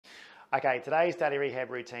Okay, today's daily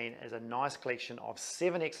rehab routine is a nice collection of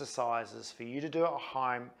 7 exercises for you to do at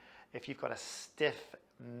home if you've got a stiff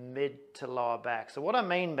mid to lower back. So what I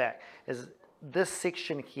mean back is this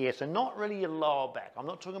section here, so not really your lower back. I'm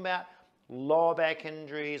not talking about lower back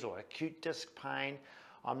injuries or acute disc pain.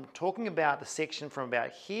 I'm talking about the section from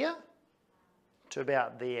about here to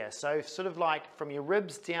about there. So sort of like from your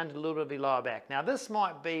ribs down to a little bit of your lower back. Now this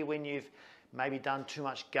might be when you've maybe done too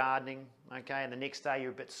much gardening, okay, and the next day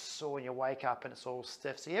you're a bit sore and you wake up and it's all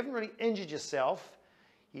stiff. So you haven't really injured yourself,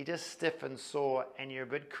 you're just stiff and sore and you're a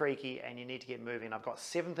bit creaky and you need to get moving. I've got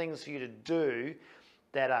 7 things for you to do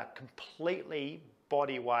that are completely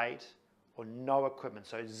body weight or no equipment.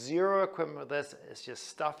 So 0 equipment with this, it's just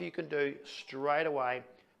stuff you can do straight away,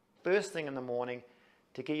 first thing in the morning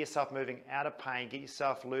to get yourself moving out of pain, get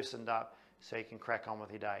yourself loosened up, so you can crack on with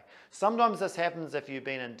your day. Sometimes this happens if you've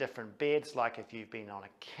been in different beds, like if you've been on a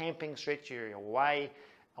camping stretch, you're away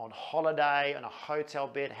on holiday, on a hotel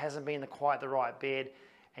bed, hasn't been quite the right bed,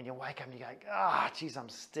 and you wake up and you go, geez, I'm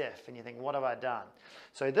stiff, and you think, what have I done?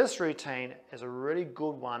 So this routine is a really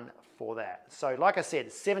good one for that. So like I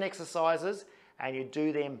said, 7 exercises, and you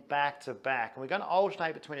do them back to back. And we're going to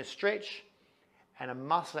alternate between a stretch and a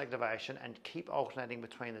muscle activation and keep alternating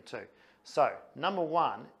between the two. So, number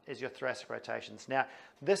 1 is your thoracic rotations. Now,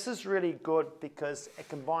 this is really good because it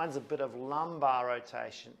combines a bit of lumbar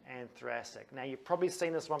rotation and thoracic. Now, you've probably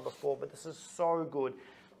seen this one before, but this is so good.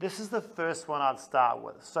 This is the first one I'd start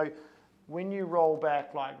with. So, when you roll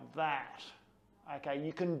back like that, okay,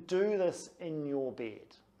 you can do this in your bed,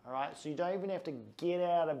 all right? So, you don't even have to get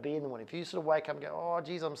out of bed in the morning. If you sort of wake up and go, oh,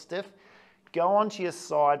 geez, I'm stiff, go onto your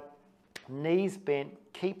side, knees bent,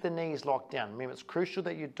 keep the knees locked down. Remember, it's crucial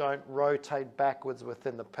that you don't rotate backwards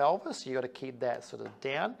within the pelvis. You've got to keep that sort of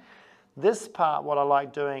down. This part, what I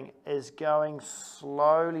like doing is going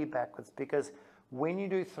slowly backwards, because when you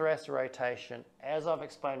do thoracic rotation, as I've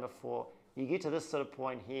explained before, you get to this sort of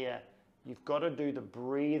point here, you've got to do the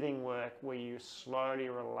breathing work where you slowly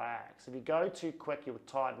relax. If you go too quick, you'll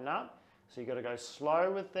tighten up. So you've got to go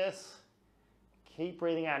slow with this. Keep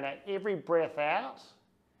breathing out. Now, every breath out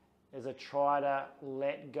is a try to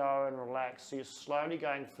let go and relax. So you're slowly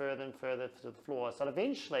going further and further to the floor. So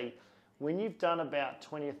eventually, when you've done about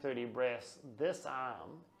 20 or 30 breaths, this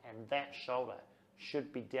arm and that shoulder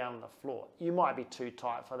should be down on the floor. You might be too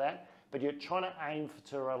tight for that, but you're trying to aim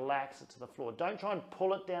to relax it to the floor. Don't try and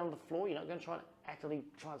pull it down to the floor. You're not going to try and actively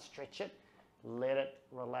try and stretch it. Let it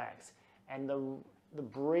relax. And the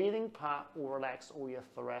breathing part will relax all your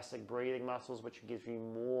thoracic breathing muscles, which gives you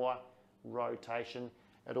more rotation.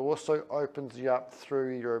 It also opens you up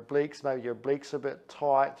through your obliques. Maybe your obliques are a bit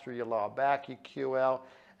tight through your lower back, your QL,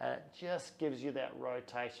 and it just gives you that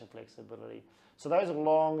rotation flexibility. So those are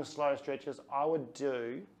long, slow stretches. I would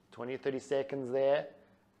do 20 or 30 seconds there,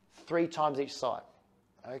 3 times each side.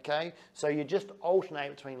 Okay? So you just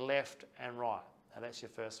alternate between left and right. Now that's your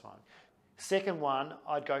first one. Second one,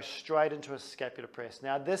 I'd go straight into a scapular press.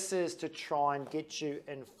 Now this is to try and get you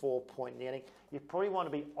in 4-point kneeling. You probably want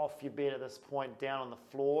to be off your bed at this point, down on the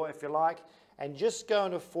floor if you like, and just go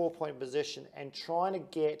into a 4-point position and trying to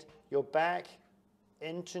get your back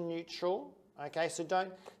into neutral. Okay, so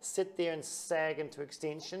don't sit there and sag into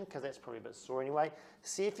extension, because that's probably a bit sore anyway.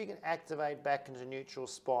 See if you can activate back into neutral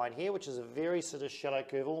spine here, which is a very sort of shallow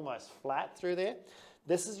curve, almost flat through there.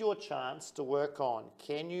 This is your chance to work on,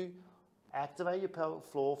 can you activate your pelvic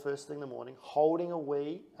floor first thing in the morning, holding a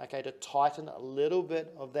wee, okay, to tighten a little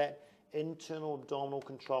bit of that internal abdominal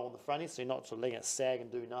control in the front end, so you're not sort of letting it sag and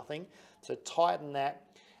do nothing. So tighten that.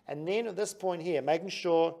 And then at this point here, making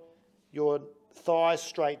sure your thighs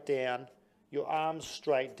straight down, your arms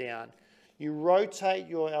straight down. You rotate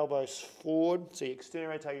your elbows forward, so you externally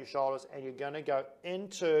rotate your shoulders, and you're going to go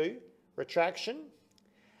into retraction,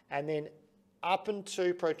 and then up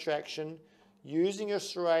into protraction, using your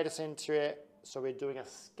serratus anterior, so we're doing a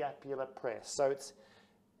scapular press. So it's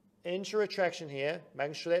into retraction here,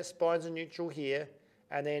 making sure that spine's in neutral here,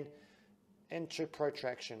 and then into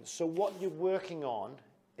protraction. So what you're working on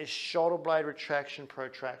is shoulder blade retraction,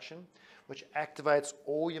 protraction, which activates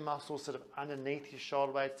all your muscles sort of underneath your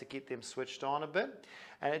shoulder blades to get them switched on a bit.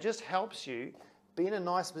 And it just helps you be in a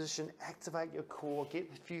nice position, activate your core,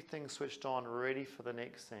 get a few things switched on, ready for the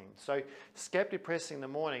next thing. So scapular pressing in the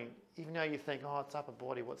morning, even though you think, oh, it's upper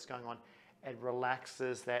body, what's going on? It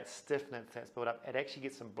relaxes that stiffness that's built up. It actually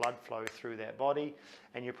gets some blood flow through that body,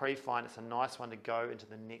 and you'll probably find it's a nice one to go into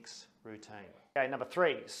the next routine. Okay, number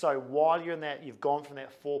 3. So while you're in that, you've gone from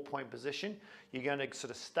that 4-point position, you're going to sort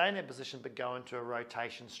of stay in that position but go into a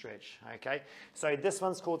rotation stretch. Okay, so this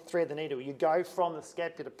one's called thread the needle. You go from the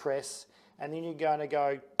scapular press, and then you're going to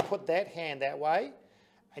go put that hand that way,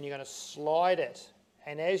 and you're going to slide it.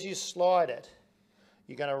 And as you slide it,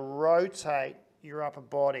 you're going to rotate your upper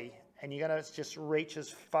body, and you're going to just reach as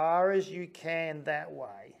far as you can that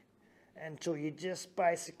way until you just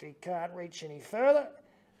basically can't reach any further,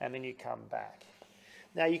 and then you come back.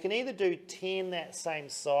 Now you can either do 10 that same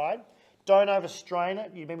side. Don't overstrain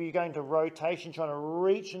it. Remember, you're going to rotation, trying to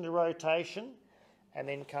reach into rotation and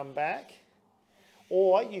then come back.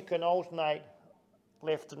 Or you can alternate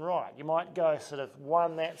left and right. You might go sort of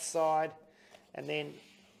one that side and then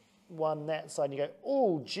one that side. And you go,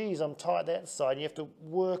 oh, geez, I'm tight that side. You have to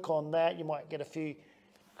work on that. You might get a few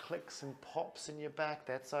clicks and pops in your back.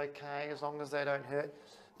 That's okay, as long as they don't hurt.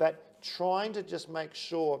 But trying to just make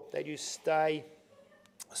sure that you stay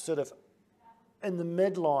sort of in the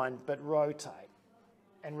midline, but rotate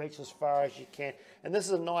and reach as far as you can. And this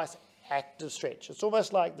is a nice active stretch. It's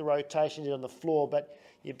almost like the rotation you do on the floor, but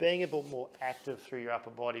you're being a bit more active through your upper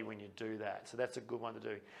body when you do that. So that's a good one to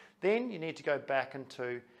do. Then you need to go back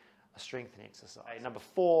into a strengthening exercise. Number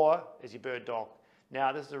 4 is your bird dog.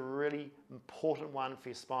 Now this is a really important one for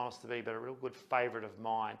your spinal stability, but a real good favorite of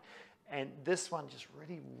mine. And this one just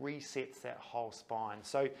really resets that whole spine.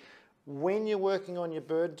 So when you're working on your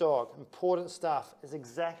bird dog, important stuff is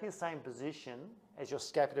exactly the same position as your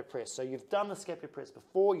scapular press. So you've done the scapular press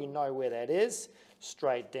before, you know where that is.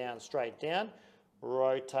 Straight down,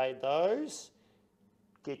 rotate those,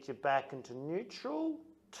 get your back into neutral,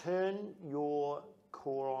 turn your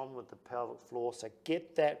core on with the pelvic floor. So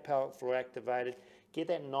get that pelvic floor activated, get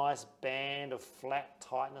that nice band of flat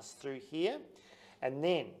tightness through here. And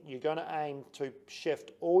then you're going to aim to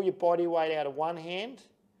shift all your body weight out of one hand,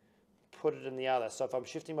 put it in the other. So if I'm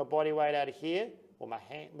shifting my body weight out of here, or my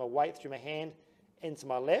weight through my hand into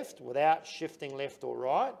my left without shifting left or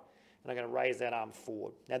right, and I'm going to raise that arm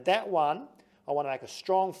forward. Now that one, I want to make a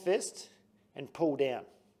strong fist and pull down.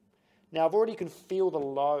 Now I've already can feel the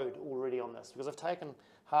load already on this because I've taken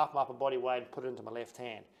half my upper body weight and put it into my left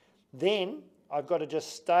hand. Then I've got to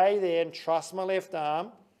just stay there and trust my left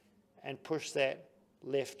arm and push that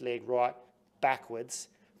left leg right backwards,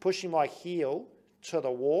 pushing my heel to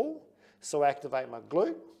the wall. So activate my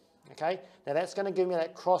glute, okay? Now that's going to give me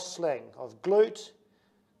that cross sling of glute,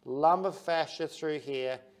 lumbar fascia through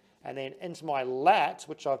here, and then into my lat,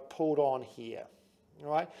 which I've pulled on here,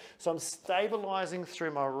 all right? So I'm stabilizing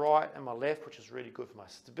through my right and my left, which is really good for my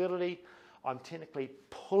stability. I'm technically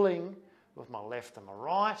pulling with my left and my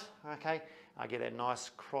right, okay? I get that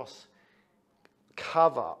nice cross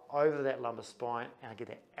cover over that lumbar spine, and I get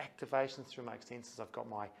that activation through my extensors. I've got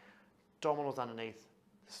my abdominals underneath.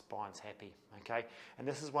 Spine's happy, okay? And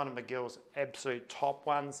this is one of McGill's absolute top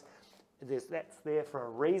ones. That's there for a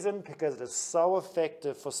reason, because it is so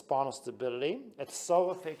effective for spinal stability. It's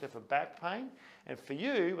so effective for back pain. And for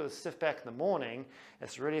you, with a stiff back in the morning,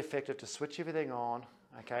 it's really effective to switch everything on,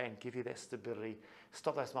 okay, and give you that stability.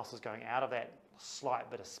 Stop those muscles going out of that slight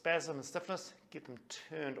bit of spasm and stiffness, get them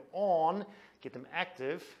turned on, get them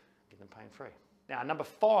active, get them pain-free. Now, number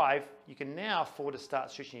 5, you can now afford to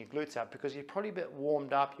start stretching your glutes out because you're probably a bit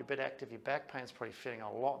warmed up, you're a bit active, your back pain's probably feeling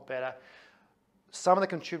a lot better. Some of the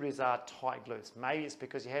contributors are tight glutes. Maybe it's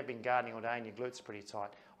because you have been gardening all day and your glutes are pretty tight.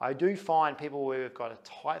 I do find people who have got a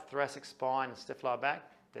tight thoracic spine and stiff lower back,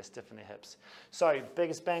 they're stiff in their hips. So,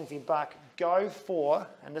 biggest bang for your buck, go for,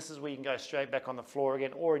 and this is where you can go straight back on the floor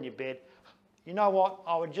again or in your bed. You know what?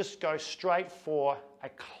 I would just go straight for a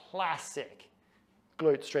classic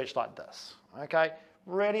glute stretch like this. Okay,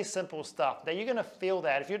 really simple stuff. Now you're going to feel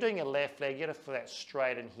that. If you're doing your left leg, you're going to feel that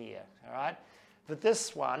straight in here, all right? For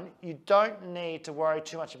this one, you don't need to worry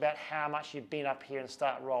too much about how much you've been up here and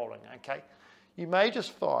start rolling, okay? You may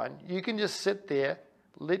just find you can just sit there,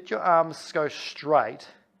 let your arms go straight,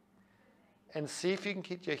 and see if you can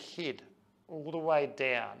get your head all the way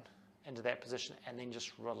down into that position, and then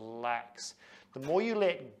just relax. The more you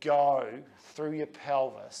let go through your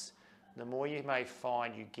pelvis, the more you may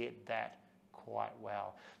find you get that quite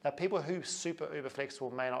well. Now, people who super uber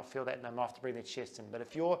flexible may not feel that, and they might have to bring their chest in, but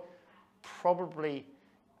if you're probably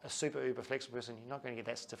a super uber flexible person, you're not going to get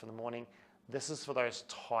that stiff in the morning. This is for those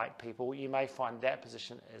tight people. You may find that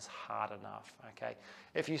position is hard enough, okay?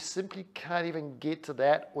 If you simply can't even get to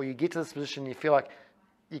that, or you get to this position and you feel like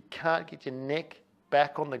you can't get your neck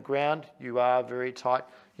back on the ground, you are very tight.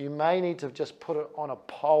 You may need to just put it on a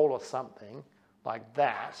pole or something like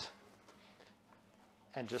that,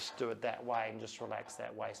 and just do it that way and just relax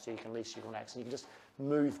that way, so you can at least relax. And you can just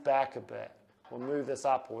move back a bit or move this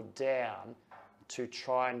up or down to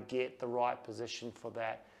try and get the right position for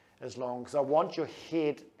that, as long as I want your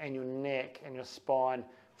head and your neck and your spine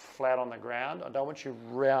flat on the ground. I don't want you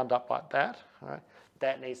round up like that. All right?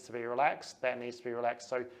 That needs to be relaxed. That needs to be relaxed.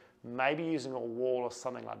 So maybe using a wall or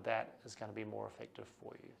something like that is going to be more effective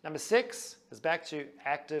for you. Number 6 is back to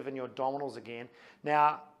active in your abdominals again.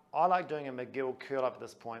 Now, I like doing a McGill Curl Up at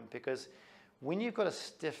this point because when you've got a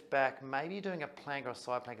stiff back, maybe doing a plank or a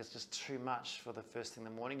side plank is just too much for the first thing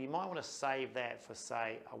in the morning. You might want to save that for,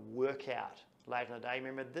 say, a workout later in the day.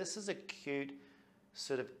 Remember, this is a cute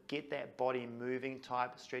sort of get that body moving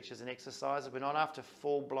type stretches and exercises. We're not after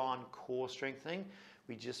full-blown core strengthening.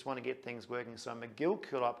 We just want to get things working. So a McGill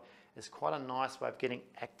Curl Up is quite a nice way of getting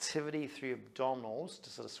activity through your abdominals to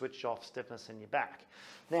sort of switch off stiffness in your back.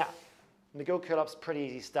 Now, McGill Curl Up's pretty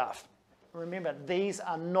easy stuff. Remember, these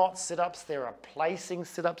are not sit-ups, they're replacing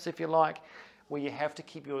sit-ups if you like, where you have to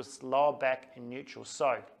keep your lower back in neutral.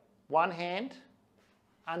 So, one hand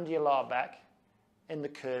under your lower back in the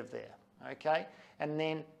curve there, okay? And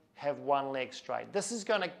then have one leg straight. This is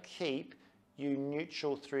going to keep you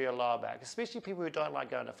neutral through your lower back, especially people who don't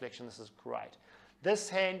like going to flexion. This is great. This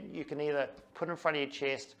hand you can either put in front of your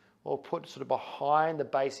chest or put sort of behind the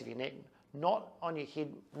base of your neck, not on your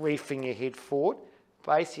head, reefing your head forward,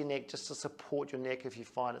 base of your neck just to support your neck if you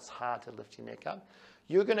find it's hard to lift your neck up.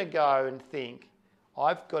 You're going to go and think,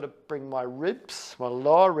 I've got to bring my ribs, my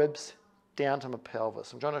lower ribs, down to my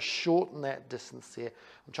pelvis. I'm trying to shorten that distance there.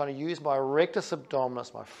 I'm trying to use my rectus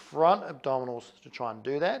abdominis, my front abdominals to try and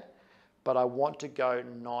do that, but I want to go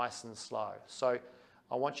nice and slow. So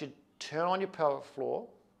I want you to turn on your pelvic floor,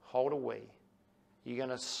 hold a wee. You're going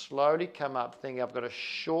to slowly come up, thinking I've got to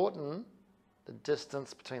shorten the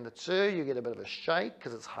distance between the two. You get a bit of a shake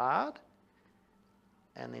because it's hard,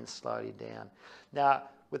 and then slowly down. Now,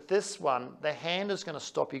 with this one, the hand is going to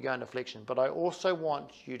stop you going to flexion, but I also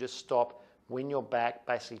want you to stop when your back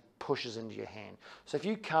basically pushes into your hand. So if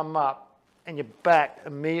you come up and your back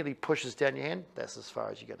immediately pushes down your hand, that's as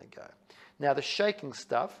far as you're going to go. Now, the shaking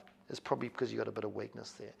stuff is probably because you've got a bit of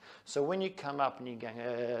weakness there. So when you come up and you're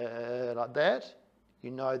going like that, you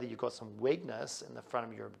know that you've got some weakness in the front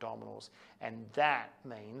of your abdominals, and that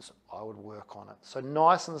means I would work on it. So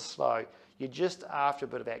nice and slow. You're just after a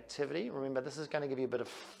bit of activity. Remember, this is going to give you a bit of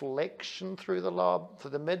flexion through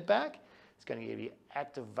the mid back. It's going to give you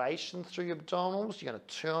activation through your abdominals. You're going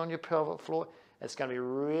to turn on your pelvic floor. It's going to be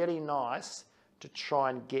really nice to try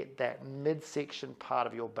and get that midsection part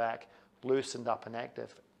of your back loosened up and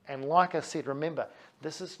active. And like I said, remember,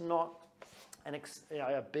 this is not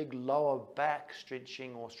a big lower back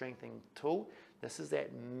stretching or strengthening tool. This is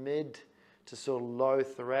that mid to sort of low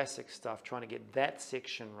thoracic stuff, trying to get that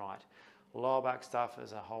section right. Lower back stuff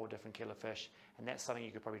is a whole different kettle of fish, and that's something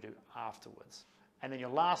you could probably do afterwards. And then your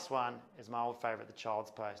last one is my old favorite, the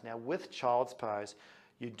child's pose. Now with child's pose,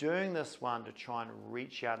 you're doing this one to try and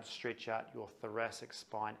reach out and stretch out your thoracic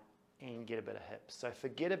spine and get a bit of hips. So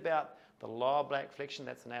forget about the lower back flexion,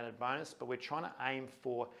 that's an added bonus, but we're trying to aim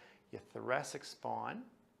for your thoracic spine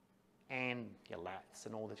and your lats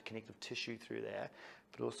and all the connective tissue through there,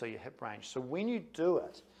 but also your hip range. So when you do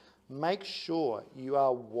it, make sure you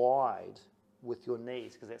are wide with your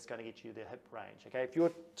knees, because that's going to get you the hip range. Okay, if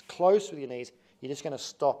you're close with your knees, you're just going to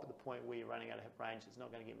stop at the point where you're running out of hip range. It's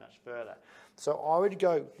not going to get much further. So I would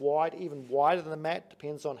go wide, even wider than the mat,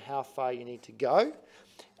 depends on how far you need to go.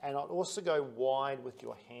 And I'd also go wide with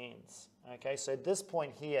your hands. Okay, so at this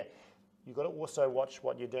point here, you've got to also watch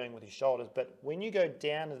what you're doing with your shoulders. But when you go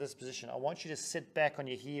down to this position, I want you to sit back on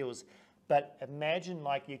your heels, but imagine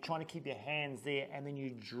like you're trying to keep your hands there and then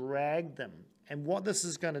you drag them. And what this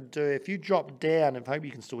is going to do, if you drop down, and I hope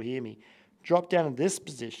you can still hear me, drop down in this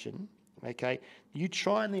position, okay, you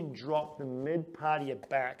try and then drop the mid part of your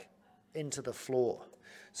back into the floor.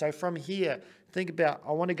 So from here, think about,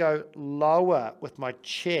 I want to go lower with my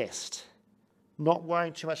chest, not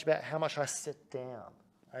worrying too much about how much I sit down.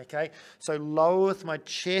 Okay, so lower with my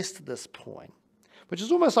chest at this point, which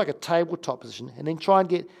is almost like a tabletop position, and then try and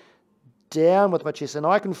get down with my chest. And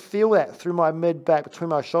I can feel that through my mid-back, between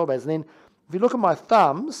my shoulder blades. And then if you look at my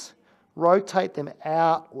thumbs, rotate them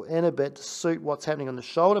out or in a bit to suit what's happening on the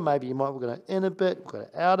shoulder. Maybe you might go in a bit, go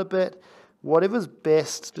out a bit. Whatever's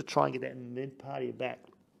best to try and get that mid part of your back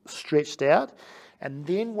stretched out. And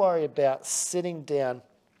then worry about sitting down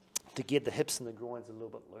to get the hips and the groins a little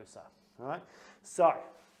bit looser. All right, so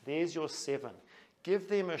there's your 7. Give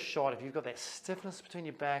them a shot. If you've got that stiffness between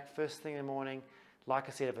your back first thing in the morning, like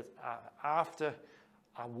I said, if it's after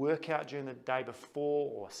a workout during the day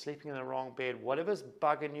before or sleeping in the wrong bed, whatever's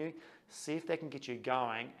bugging you, see if they can get you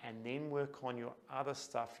going, and then work on your other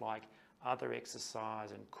stuff like other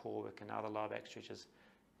exercise and core work and other lower back stretches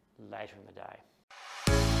later in the day.